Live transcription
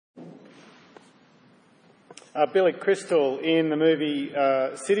Billy Crystal in the movie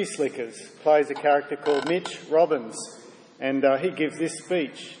City Slickers plays a character called Mitch Robbins, and he gives this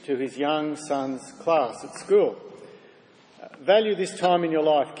speech to his young son's class at school. Value this time in your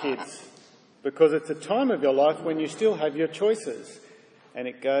life, kids, because it's a time of your life when you still have your choices, and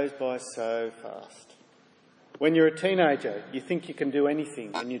it goes by so fast. When you're a teenager, you think you can do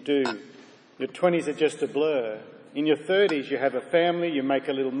anything, and you do. Your 20s are just a blur. In your 30s, you have a family, you make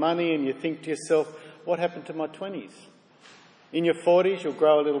a little money, and you think to yourself, what happened to my 20s? In your 40s, you'll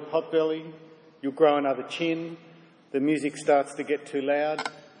grow a little potbelly, you'll grow another chin, the music starts to get too loud,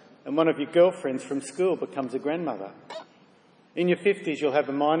 and one of your girlfriends from school becomes a grandmother. In your 50s, you'll have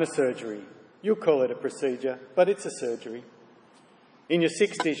a minor surgery. You'll call it a procedure, but it's a surgery. In your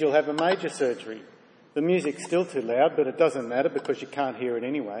 60s, you'll have a major surgery. The music's still too loud, but it doesn't matter because you can't hear it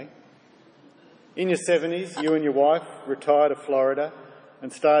anyway. In your 70s, you and your wife retire to Florida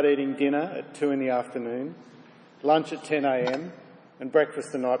and start eating dinner at 2 in the afternoon, lunch at 10 a.m. and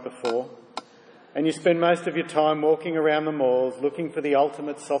breakfast the night before. And you spend most of your time walking around the malls looking for the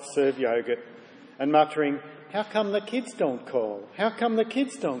ultimate soft-serve yoghurt and muttering, how come the kids don't call? How come the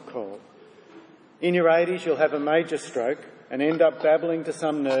kids don't call? In your 80s, you'll have a major stroke and end up babbling to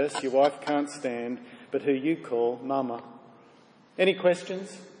some nurse your wife can't stand, but who you call Mama. Any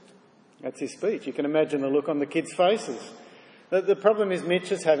questions? That's his speech. You can imagine the look on the kids' faces. The problem is Mitch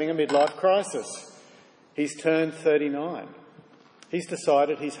is having a midlife crisis. He's turned 39. He's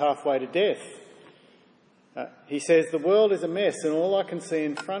decided he's halfway to death. He says, the world is a mess and all I can see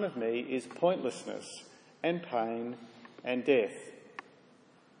in front of me is pointlessness and pain and death.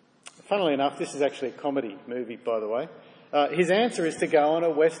 Funnily enough, this is actually a comedy movie, by the way. His answer is to go on a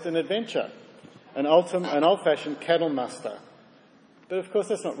Western adventure, an old-fashioned cattle muster. But of course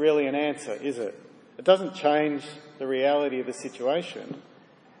that's not really an answer, is it? It doesn't change the reality of the situation.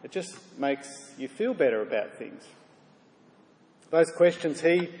 It just makes you feel better about things. Those questions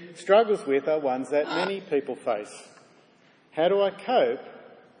he struggles with are ones that many people face. How do I cope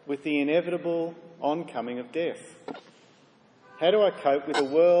with the inevitable oncoming of death? How do I cope with a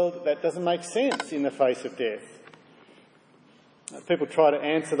world that doesn't make sense in the face of death? People try to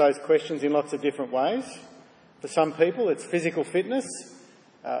answer those questions in lots of different ways. For some people, it's physical fitness.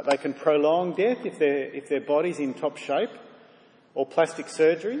 They can prolong death if their body's in top shape, or plastic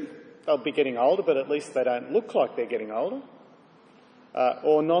surgery. They'll be getting older, but at least they don't look like they're getting older.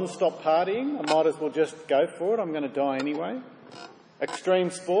 Or non-stop partying. I might as well just go for it. I'm going to die anyway. Extreme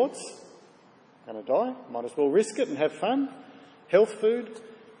sports. I'm going to die. Might as well risk it and have fun. Health food.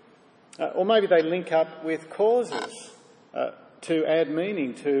 Or maybe they link up with causes to add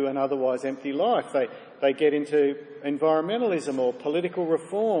meaning to an otherwise empty life. They get into environmentalism or political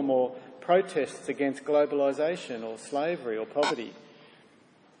reform or protests against globalisation or slavery or poverty.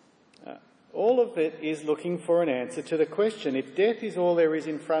 All of it is looking for an answer to the question, if death is all there is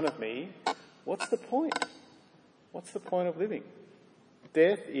in front of me, what's the point? What's the point of living?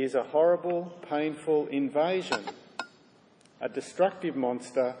 Death is a horrible, painful invasion, a destructive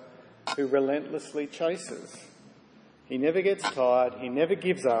monster who relentlessly chases. He never gets tired, he never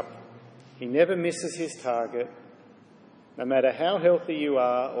gives up, he never misses his target. No matter how healthy you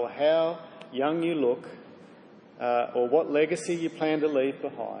are or how young you look or what legacy you plan to leave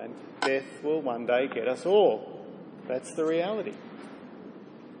behind, death will one day get us all. That's the reality.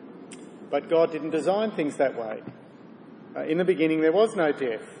 But God didn't design things that way. In the beginning there was no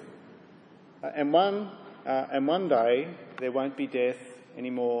death. And one day there won't be death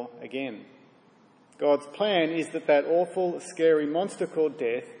anymore again. God's plan is that awful, scary monster called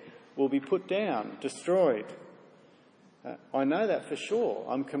death will be put down, destroyed. I know that for sure.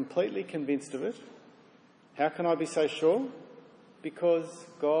 I'm completely convinced of it. How can I be so sure? Because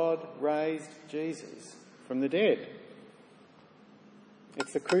God raised Jesus from the dead.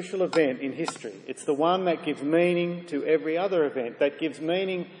 It's the crucial event in history. It's the one that gives meaning to every other event, that gives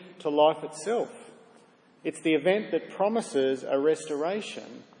meaning to life itself. It's the event that promises a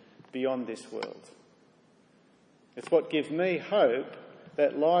restoration beyond this world. It's what gives me hope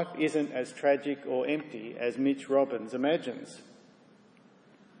that life isn't as tragic or empty as Mitch Robbins imagines.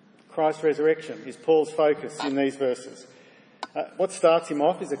 Christ's resurrection is Paul's focus in these verses. What starts him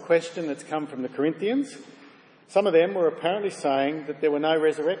off is a question that's come from the Corinthians. Some of them were apparently saying that there were no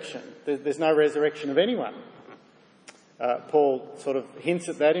resurrection. There's no resurrection of anyone. Paul sort of hints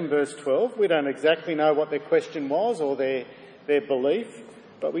at that in verse 12. We don't exactly know what their question was or their belief,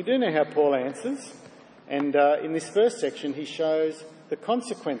 but we do know how Paul answers. And in this first section, he shows the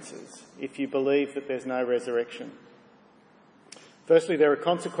consequences if you believe that there's no resurrection. Firstly, there are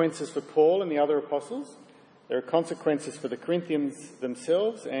consequences for Paul and the other apostles. There are consequences for the Corinthians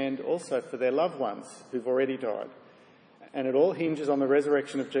themselves and also for their loved ones who've already died. And it all hinges on the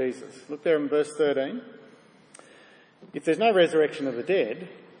resurrection of Jesus. Look there in verse 13. If there's no resurrection of the dead,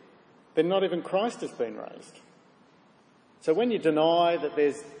 then not even Christ has been raised. So when you deny that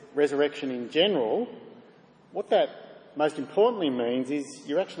there's resurrection in general, what that most importantly means is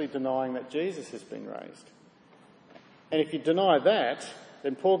you're actually denying that Jesus has been raised. And if you deny that,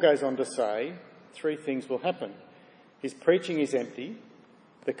 then Paul goes on to say 3 things will happen. His preaching is empty,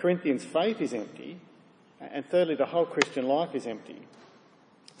 the Corinthians' faith is empty, and thirdly, the whole Christian life is empty.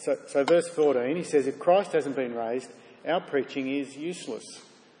 So verse 14, he says, if Christ hasn't been raised, our preaching is useless.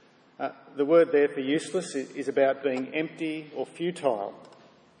 The word there for useless is about being empty or futile.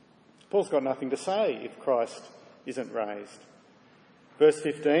 Paul's got nothing to say if Christ isn't raised. Verse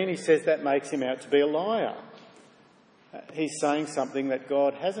 15, he says that makes him out to be a liar. He's saying something that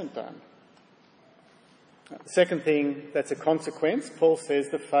God hasn't done. The second thing that's a consequence, Paul says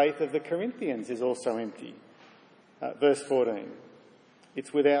the faith of the Corinthians is also empty. Verse 14,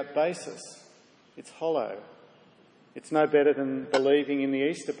 it's without basis, it's hollow. It's no better than believing in the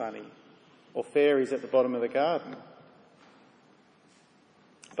Easter bunny or fairies at the bottom of the garden.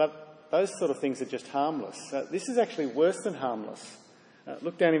 But those sort of things are just harmless. This is actually worse than harmless.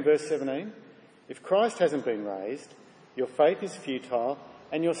 Look down in verse 17. If Christ hasn't been raised, your faith is futile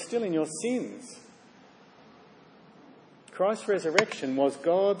and you're still in your sins. Christ's resurrection was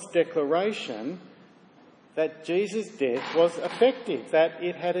God's declaration that Jesus' death was effective, that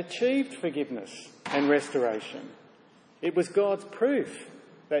it had achieved forgiveness and restoration. It was God's proof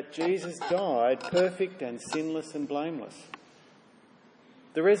that Jesus died perfect and sinless and blameless.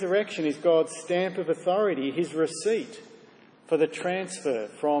 The resurrection is God's stamp of authority, his receipt for the transfer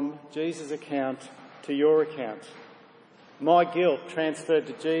from Jesus' account to your account. My guilt transferred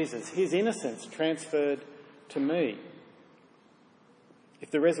to Jesus, his innocence transferred to me. If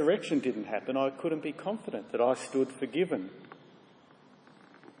the resurrection didn't happen, I couldn't be confident that I stood forgiven.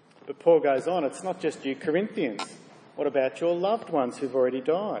 But Paul goes on, it's not just you Corinthians. What about your loved ones who've already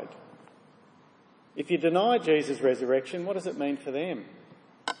died? If you deny Jesus' resurrection, what does it mean for them?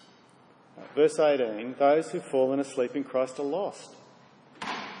 Verse 18, those who've fallen asleep in Christ are lost.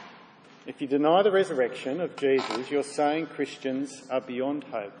 If you deny the resurrection of Jesus, you're saying Christians are beyond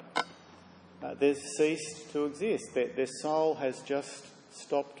hope. They've ceased to exist. Their soul has just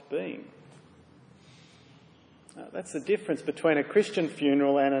stopped being. That's the difference between a Christian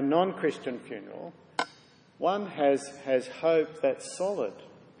funeral and a non-Christian funeral. One has hope that's solid.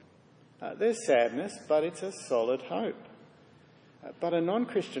 There's sadness, but it's a solid hope. But a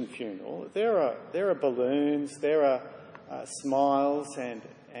non-Christian funeral, there are balloons, there are smiles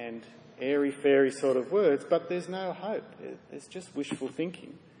and airy-fairy sort of words, but there's no hope. It's just wishful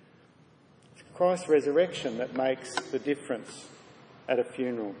thinking. It's Christ's resurrection that makes the difference at a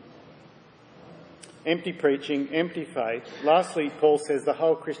funeral. Empty preaching, empty faith. Lastly, Paul says the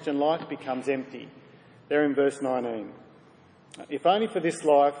whole Christian life becomes empty. There in verse 19. If only for this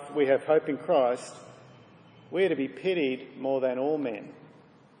life we have hope in Christ, we are to be pitied more than all men.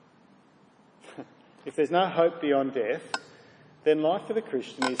 If there's no hope beyond death, then life for the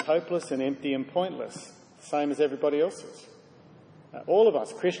Christian is hopeless and empty and pointless, same as everybody else's. All of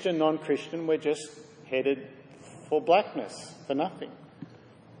us, Christian, non-Christian, we're just headed for blackness, for nothing.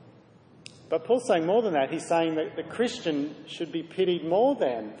 But Paul's saying more than that. He's saying that the Christian should be pitied more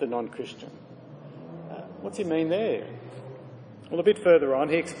than the non-Christian. What's he mean there? Well, a bit further on,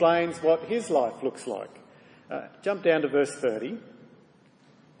 he explains what his life looks like. Jump down to verse 30.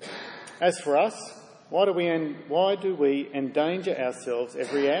 As for us, why do we endanger ourselves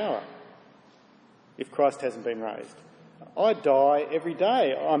every hour if Christ hasn't been raised? I die every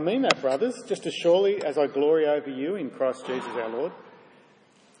day. I mean that, brothers, just as surely as I glory over you in Christ Jesus our Lord.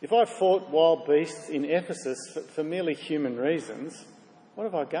 If I fought wild beasts in Ephesus for merely human reasons, what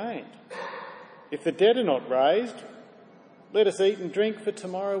have I gained? If the dead are not raised, let us eat and drink, for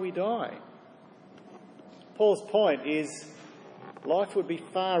tomorrow we die. Paul's point is life would be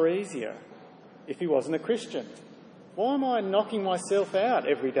far easier if he wasn't a Christian. Why am I knocking myself out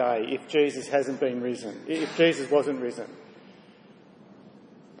every day if Jesus hasn't been risen, if Jesus wasn't risen?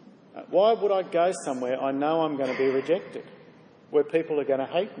 Why would I go somewhere I know I'm going to be rejected, where people are going to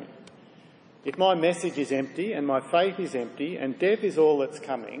hate me? If my message is empty and my faith is empty and death is all that's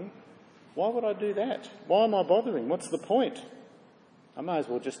coming, why would I do that? Why am I bothering? What's the point? I may as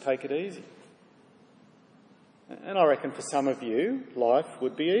well just take it easy. And I reckon for some of you, life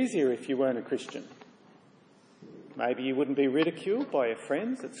would be easier if you weren't a Christian. Maybe you wouldn't be ridiculed by your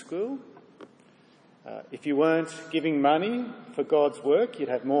friends at school. If you weren't giving money for God's work, you'd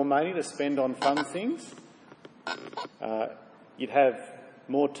have more money to spend on fun things. You'd have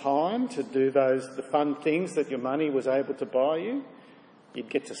more time to do the fun things that your money was able to buy you. You'd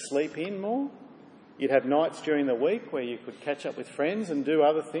get to sleep in more. You'd have nights during the week where you could catch up with friends and do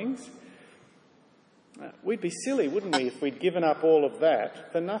other things. We'd be silly, wouldn't we, if we'd given up all of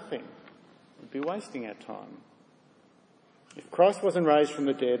that for nothing? We'd be wasting our time. If Christ wasn't raised from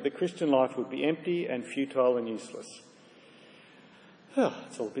the dead, the Christian life would be empty and futile and useless. Oh,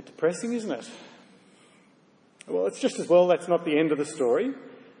 it's all a bit depressing, isn't it? Well, it's just as well that's not the end of the story.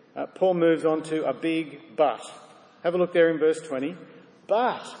 Paul moves on to a big but. Have a look there in verse 20.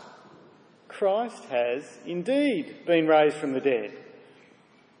 But Christ has indeed been raised from the dead.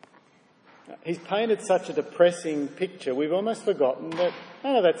 He's painted such a depressing picture, we've almost forgotten that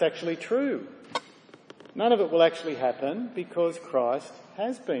none of that's actually true. None of it will actually happen because Christ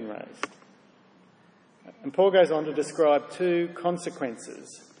has been raised. And Paul goes on to describe two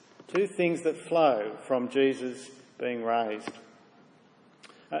consequences, two things that flow from Jesus being raised.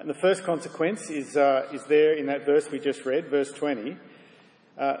 And the first consequence is there in that verse we just read, verse 20.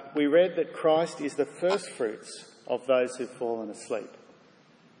 We read that Christ is the first fruits of those who've fallen asleep.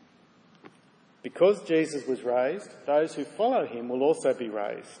 Because Jesus was raised, those who follow him will also be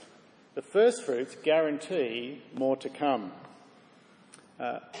raised. The first fruits guarantee more to come.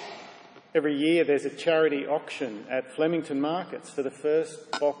 Every year there's a charity auction at Flemington markets for the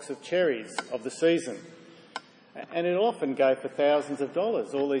first box of cherries of the season. And it'll often go for thousands of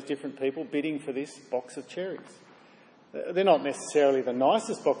dollars, all these different people bidding for this box of cherries. They're not necessarily the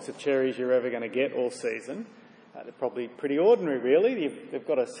nicest box of cherries you're ever going to get all season. They're probably pretty ordinary, really. They've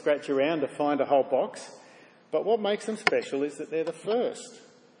got to scratch around to find a whole box. But what makes them special is that they're the first.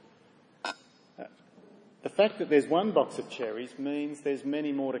 The fact that there's one box of cherries means there's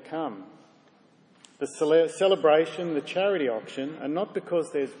many more to come. The celebration, the charity auction, are not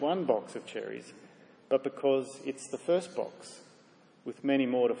because there's one box of cherries, but because it's the first box, with many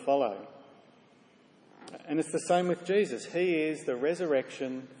more to follow. And it's the same with Jesus. He is the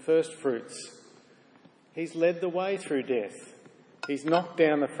resurrection first fruits. He's led the way through death. He's knocked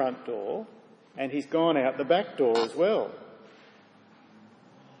down the front door, and he's gone out the back door as well.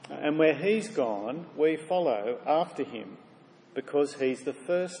 And where he's gone, we follow after him because he's the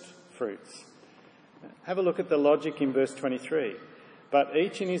first fruits. Have a look at the logic in verse 23. But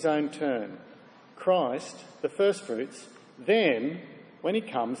each in his own turn. Christ, the first fruits, then, when he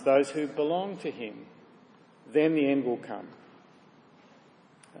comes, those who belong to him. Then the end will come.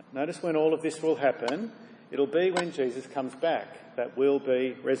 Notice when all of this will happen, it'll be when Jesus comes back that we'll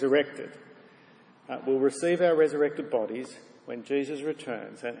be resurrected. We'll receive our resurrected bodies when Jesus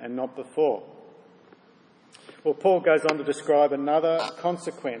returns and not before. Well, Paul goes on to describe another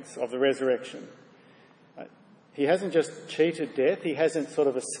consequence of the resurrection. He hasn't just cheated death, he hasn't sort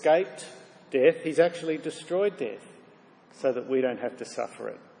of escaped death, he's actually destroyed death so that we don't have to suffer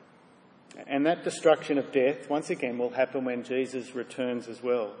it. And that destruction of death, once again, will happen when Jesus returns as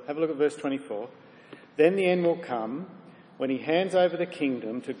well. Have a look at verse 24. Then the end will come when he hands over the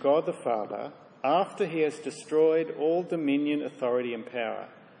kingdom to God the Father after he has destroyed all dominion, authority and power.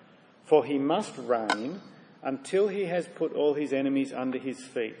 For he must reign until he has put all his enemies under his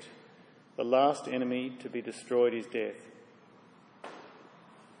feet. The last enemy to be destroyed is death.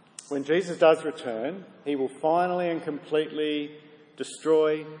 When Jesus does return, he will finally and completely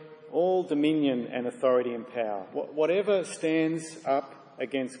destroy all dominion and authority and power. Whatever stands up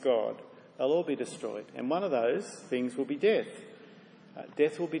against God, they'll all be destroyed. And one of those things will be death.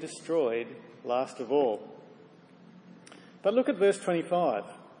 Death will be destroyed last of all. But look at verse 25.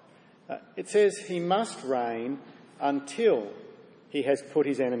 It says he must reign until he has put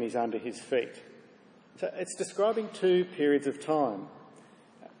his enemies under his feet. So it's describing two periods of time.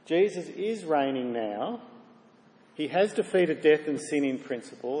 Jesus is reigning now. He has defeated death and sin in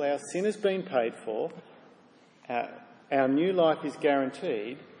principle. Our sin has been paid for. Our new life is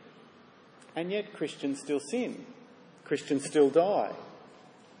guaranteed. And yet Christians still sin. Christians still die.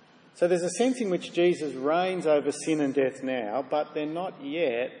 So there's a sense in which Jesus reigns over sin and death now, but they're not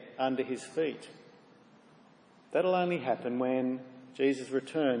yet under his feet. That'll only happen when Jesus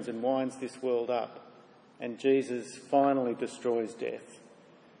returns and winds this world up and Jesus finally destroys death.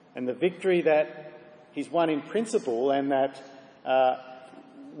 And the victory that he's won in principle and that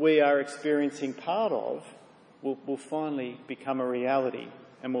we are experiencing part of will finally become a reality,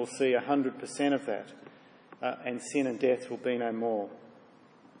 and we'll see 100% of that, and sin and death will be no more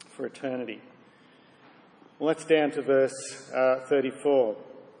for eternity. Well, that's down to verse 34.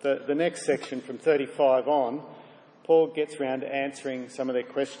 The next section from 35 on, Paul gets round to answering some of their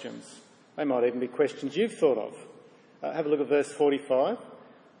questions. They might even be questions you've thought of. Have a look at verse 45.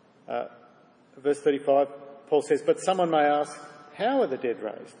 Verse 35, Paul says, but someone may ask, how are the dead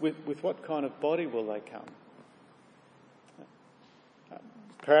raised? With what kind of body will they come?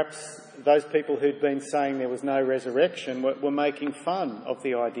 Perhaps those people who'd been saying there was no resurrection were making fun of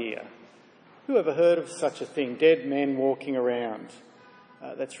the idea. Who ever heard of such a thing? Dead men walking around.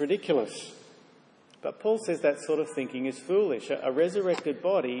 That's ridiculous. But Paul says that sort of thinking is foolish. A resurrected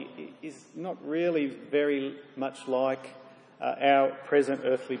body is not really very much like our present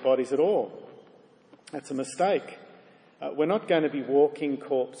earthly bodies at all. That's a mistake. We're not going to be walking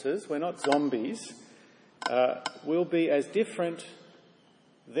corpses. We're not zombies. We'll be as different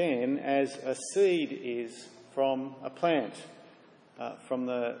then as a seed is from a plant. From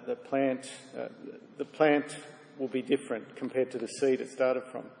the plant will be different compared to the seed it started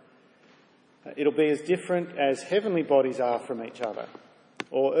from. It'll be as different as heavenly bodies are from each other,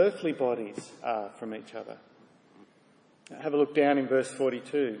 or earthly bodies are from each other. Have a look down in verse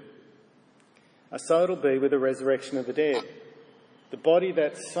 42. So it'll be with the resurrection of the dead. The body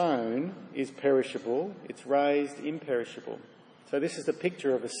that's sown is perishable, it's raised imperishable. So this is the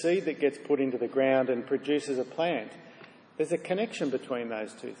picture of a seed that gets put into the ground and produces a plant. There's a connection between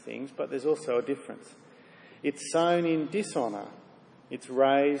those two things, but there's also a difference. It's sown in dishonour, it's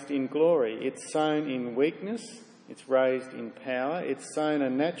raised in glory. It's sown in weakness, it's raised in power. It's sown a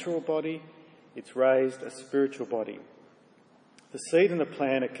natural body, it's raised a spiritual body. The seed and the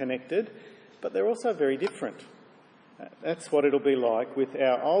plant are connected, but they're also very different. That's what it'll be like with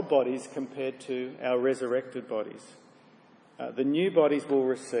our old bodies compared to our resurrected bodies. The new bodies we'll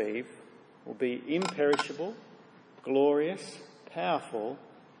receive will be imperishable, glorious, powerful,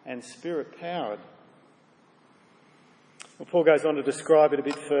 and spirit-powered. Well, Paul goes on to describe it a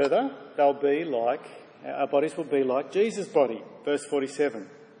bit further. Our bodies will be like Jesus' body. Verse 47.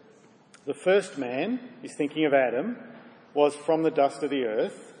 The first man, he's thinking of Adam, was from the dust of the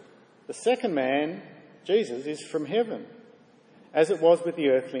earth. The second man, Jesus, is from heaven. As it was with the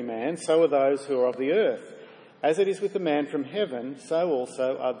earthly man, so are those who are of the earth. As it is with the man from heaven, so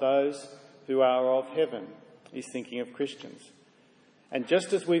also are those who are of heaven. He's thinking of Christians. And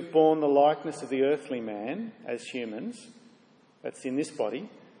just as we've borne the likeness of the earthly man as humans, that's in this body,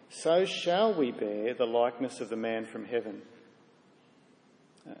 so shall we bear the likeness of the man from heaven.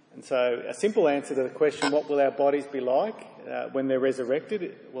 And so a simple answer to the question, what will our bodies be like when they're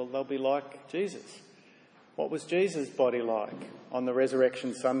resurrected? Well, they'll be like Jesus. What was Jesus' body like on the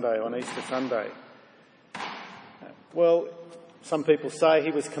Resurrection Sunday, on Easter Sunday? Well, some people say he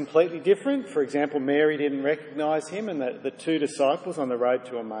was completely different. For example, Mary didn't recognise him and the two disciples on the road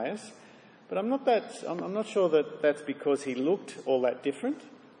to Emmaus. But I'm not sure that that's because he looked all that different.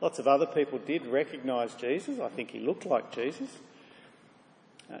 Lots of other people did recognise Jesus. I think he looked like Jesus.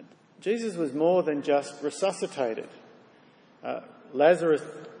 Jesus was more than just resuscitated. Lazarus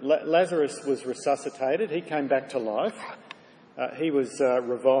was resuscitated. He came back to life. He was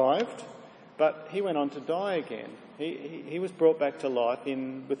revived, but he went on to die again. He was brought back to life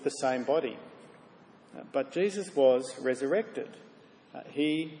with the same body. But Jesus was resurrected.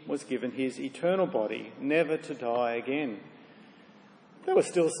 He was given his eternal body, never to die again. There were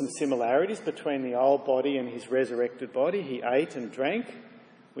still some similarities between the old body and his resurrected body. He ate and drank.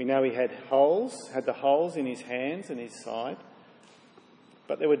 We know he had the holes in his hands and his side.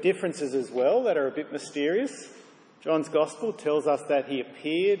 But there were differences as well that are a bit mysterious. John's Gospel tells us that he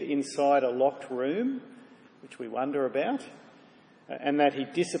appeared inside a locked room, which we wonder about, and that he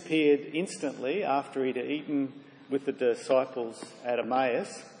disappeared instantly after he'd eaten with the disciples at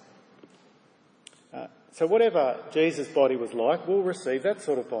Emmaus. So whatever Jesus' body was like, we'll receive that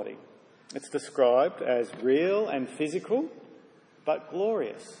sort of body. It's described as real and physical, but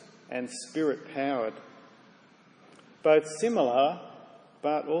glorious and spirit-powered. Both similar,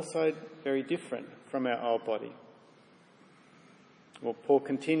 but also very different from our old body. Well, Paul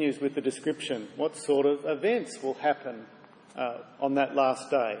continues with the description. What sort of events will happen on that last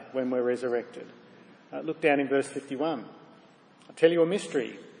day when we're resurrected? Look down in verse 51. I'll tell you a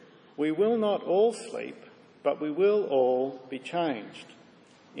mystery. We will not all sleep, but we will all be changed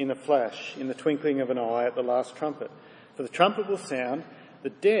in a flash, in the twinkling of an eye at the last trumpet. For the trumpet will sound, the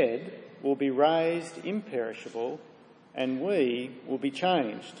dead will be raised imperishable, and we will be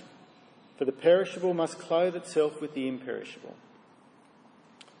changed. For the perishable must clothe itself with the imperishable.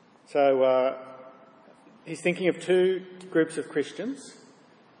 So he's thinking of two groups of Christians.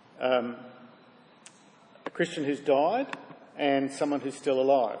 A Christian who's died and someone who's still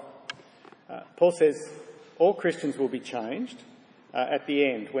alive. Paul says all Christians will be changed at the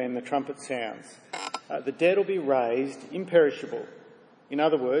end when the trumpet sounds. The dead will be raised imperishable. In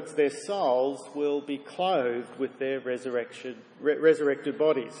other words, their souls will be clothed with their resurrected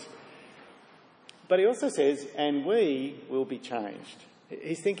bodies. But he also says, and we will be changed.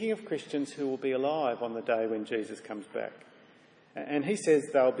 He's thinking of Christians who will be alive on the day when Jesus comes back. And he says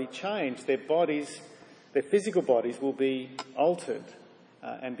they'll be changed. Their bodies, their physical bodies will be altered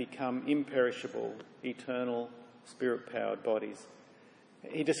and become imperishable, eternal, spirit-powered bodies.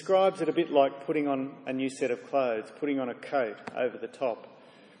 He describes it a bit like putting on a new set of clothes, putting on a coat over the top.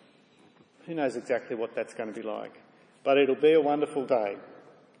 Who knows exactly what that's going to be like? But it'll be a wonderful day.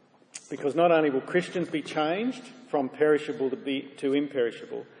 Because not only will Christians be changed from perishable to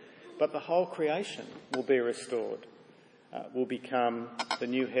imperishable, but the whole creation will be restored, will become the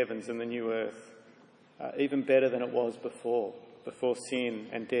new heavens and the new earth, even better than it was before sin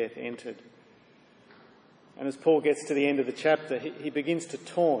and death entered. And as Paul gets to the end of the chapter, he begins to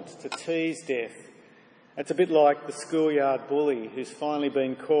taunt, to tease death. It's a bit like the schoolyard bully who's finally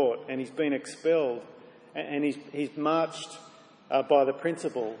been caught and he's been expelled and he's marched by the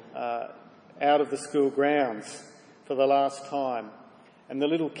principal out of the school grounds for the last time. And the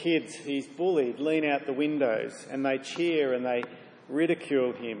little kids he's bullied lean out the windows and they cheer and they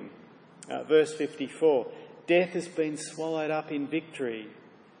ridicule him. Verse 54, "Death has been swallowed up in victory,"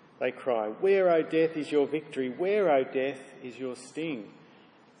 they cry. "Where, O death, is your victory? Where, O death, is your sting?"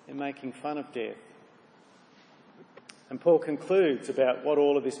 They're making fun of death. And Paul concludes about what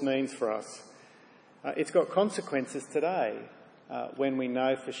all of this means for us. It's got consequences today when we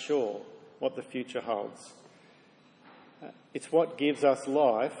know for sure what the future holds. It's what gives us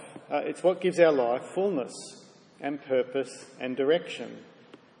life. It's what gives our life fullness and purpose and direction.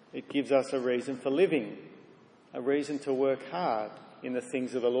 It gives us a reason for living, a reason to work hard in the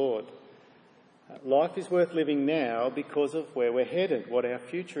things of the Lord. Life is worth living now because of where we're headed, what our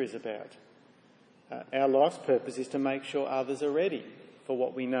future is about. Our life's purpose is to make sure others are ready for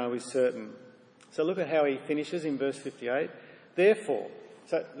what we know is certain. So look at how he finishes in verse 58. Therefore,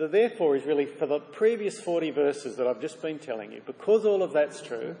 so the therefore is really for the previous 40 verses that I've just been telling you. Because all of that's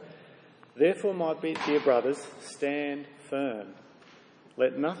true, therefore, my dear brothers, stand firm.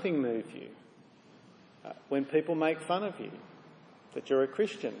 Let nothing move you. When people make fun of you, that you're a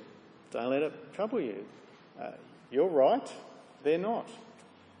Christian, don't let it trouble you. You're right, they're not.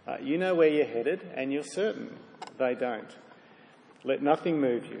 You know where you're headed and you're certain they don't. Let nothing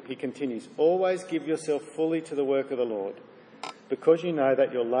move you. He continues, always give yourself fully to the work of the Lord, because you know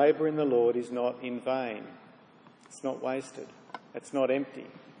that your labour in the Lord is not in vain. It's not wasted. It's not empty.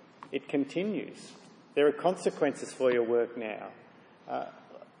 It continues. There are consequences for your work now,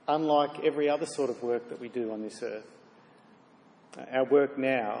 unlike every other sort of work that we do on this earth. Our work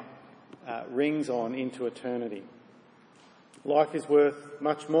now rings on into eternity. Life is worth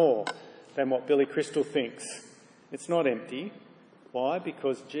much more than what Billy Crystal thinks. It's not empty. Why?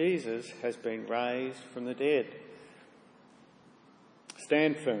 Because Jesus has been raised from the dead.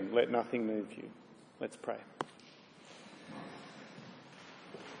 Stand firm, let nothing move you. Let's pray.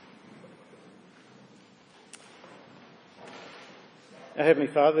 Our Heavenly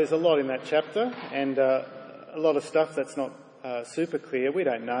Father, there's a lot in that chapter and a lot of stuff that's not super clear. We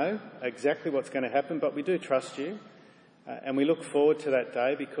don't know exactly what's going to happen, but we do trust you. And we look forward to that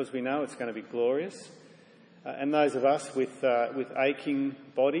day because we know it's going to be glorious. And those of us with aching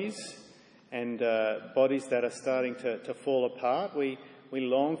bodies and bodies that are starting to fall apart, we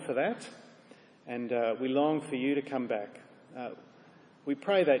long for that. And we long for you to come back. We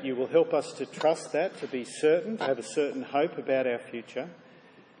pray that you will help us to trust that, to be certain, to have a certain hope about our future.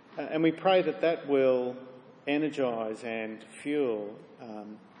 And we pray that that will energise and fuel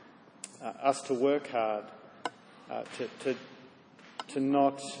us to work hard,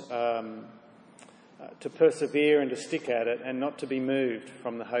 to persevere and to stick at it and not to be moved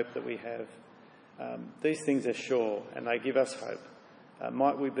from the hope that we have. These things are sure and they give us hope.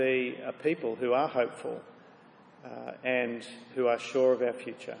 Might we be a people who are hopeful and who are sure of our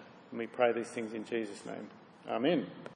future. And we pray these things in Jesus' name. Amen.